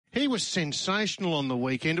He was sensational on the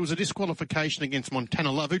weekend. It was a disqualification against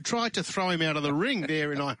Montana Love, who tried to throw him out of the ring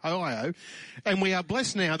there in Ohio. And we are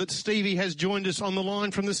blessed now that Stevie has joined us on the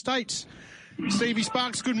line from the States. Stevie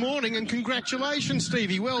Sparks, good morning and congratulations,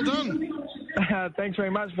 Stevie. Well done. Thanks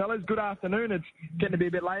very much, fellas. Good afternoon. It's getting to be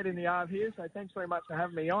a bit late in the yard here, so thanks very much for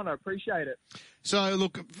having me on. I appreciate it. So,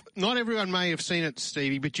 look, not everyone may have seen it,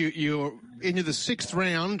 Stevie, but you're into the 6th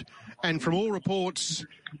round, and from all reports,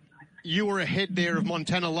 you were ahead there of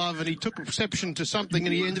Montana Love, and he took exception to something,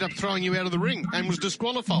 and he ended up throwing you out of the ring and was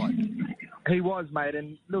disqualified. He was, mate.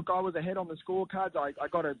 And, look, I was ahead on the scorecards. I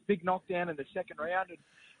got a big knockdown in the 2nd round, and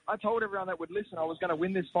I told everyone that would listen I was going to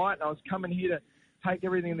win this fight, and I was coming here to take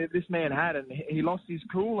everything that this man had, and he lost his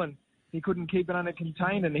cool and he couldn't keep it under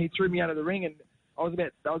contained, and he threw me out of the ring. And I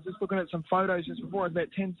was just looking at some photos just before. I was about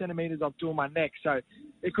 10 centimetres off doing my neck, so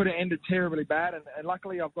it could have ended terribly bad. And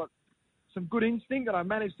luckily I've got some good instinct that I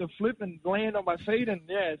managed to flip and land on my feet, and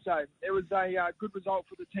yeah, so it was a good result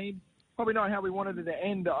for the team. Probably not how we wanted it to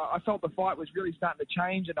end. I felt the fight was really starting to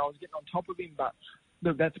change and I was getting on top of him, but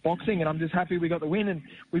look, that's boxing, and I'm just happy we got the win and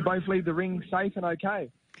we both leave the ring safe and okay.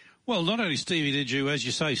 Well, not only, Stevie, did you, as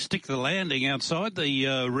you say, stick the landing outside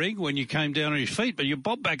the ring when you came down on your feet, but you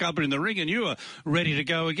bobbed back up in the ring and you were ready to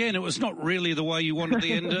go again. It was not really the way you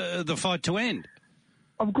wanted the fight to end.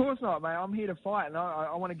 Of course not, mate. I'm here to fight, and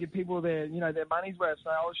I want to give people their money's worth.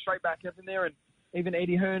 So I was straight back up in there, and even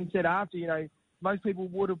Eddie Hearn said after, most people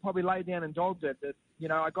would have probably laid down and dogged it. But,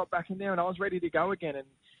 I got back in there and I was ready to go again. And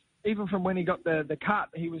even from when he got the cut,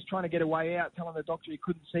 he was trying to get a way out, telling the doctor he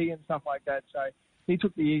couldn't see and stuff like that. So he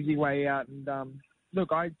took the easy way out. And,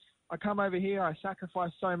 look, I come over here, I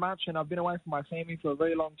sacrificed so much, and I've been away from my family for a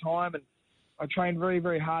very long time. And I trained very,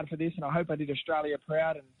 very hard for this, and I hope I did Australia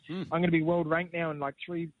proud. And I'm going to be world ranked now in like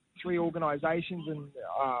three organisations, and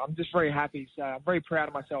I'm just very happy. So I'm very proud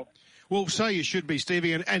of myself. Well, so you should be,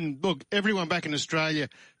 Stevie. And look, everyone back in Australia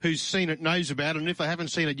who's seen it knows about it. And if they haven't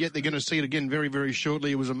seen it yet, they're going to see it again very, very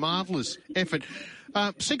shortly. It was a marvellous effort.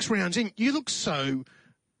 6 rounds in, you look so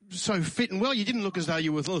fit and well. You didn't look as though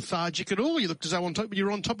you were lethargic at all. You looked as though you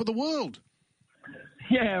were on top of the world.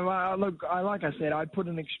 Yeah, well, look, like I said, I put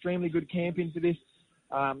an extremely good camp into this.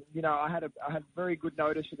 I had very good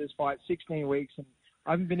notice for this fight, 16 weeks, and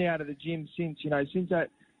I haven't been out of the gym since. Since that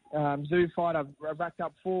Zoo fight, I've racked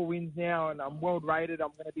up 4 wins now, and I'm world rated.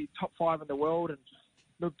 I'm going to be top 5 in the world, and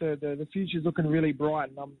look, the future's looking really bright,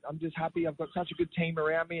 and I'm just happy. I've got such a good team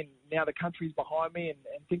around me, and now the country's behind me, and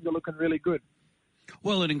things are looking really good.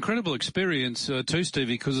 Well, an incredible experience too,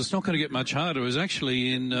 Stevie, because it's not going to get much harder. It was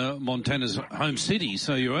actually in Montana's home city,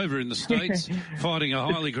 so you're over in the States fighting a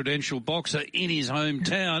highly credentialed boxer in his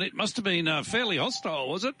hometown. It must have been fairly hostile,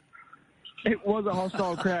 was it? It was a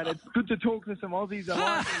hostile crowd. It's good to talk to some Aussies.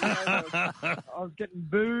 I was getting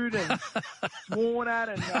booed and sworn at,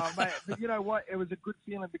 and mate, but you know what? It was a good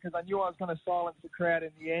feeling because I knew I was going to silence the crowd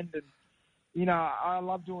in the end, and I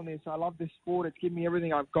love doing this. I love this sport. It's given me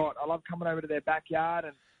everything I've got. I love coming over to their backyard,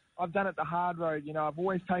 and I've done it the hard road. I've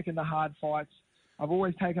always taken the hard fights. I've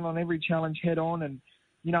always taken on every challenge head on, and,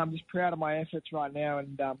 I'm just proud of my efforts right now,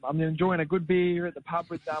 and I'm enjoying a good beer here at the pub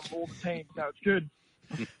with all the team, so it's good.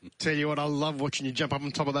 Tell you what, I love watching you jump up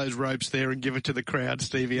on top of those ropes there and give it to the crowd,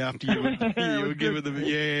 Stevie, after you were giving them.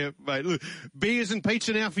 Yeah, mate. Look, beers and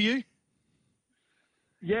pizza now for you?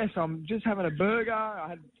 Yes, I'm just having a burger. I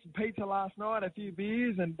had some pizza last night, a few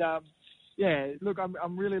beers, and look,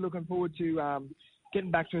 I'm really looking forward to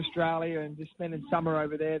getting back to Australia and just spending summer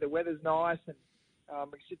over there. The weather's nice, and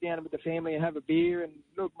we sit down with the family and have a beer. And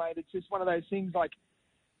look, mate, it's just one of those things like,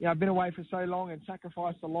 I've been away for so long and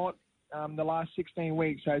sacrificed a lot the last 16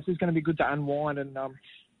 weeks, so it's just going to be good to unwind. And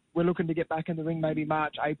we're looking to get back in the ring maybe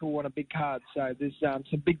March, April on a big card. So there's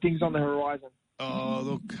some big things on the horizon. Oh,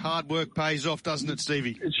 look, hard work pays off, doesn't it,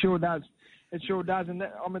 Stevie? It sure does. It sure does. And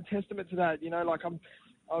I'm a testament to that.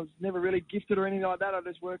 I was never really gifted or anything like that. I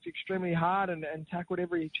just worked extremely hard and tackled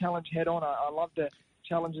every challenge head on. I love the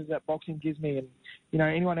challenges that boxing gives me. And,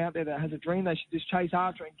 anyone out there that has a dream, they should just chase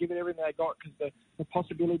after it and give it everything they got because the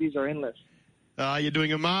possibilities are endless. You're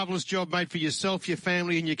doing a marvellous job, mate, for yourself, your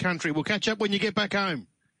family and your country. We'll catch up when you get back home.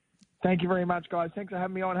 Thank you very much, guys. Thanks for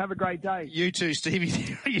having me on. Have a great day. You too,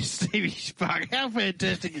 Stevie. Stevie Spark. How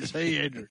fantastic is he, Andrew?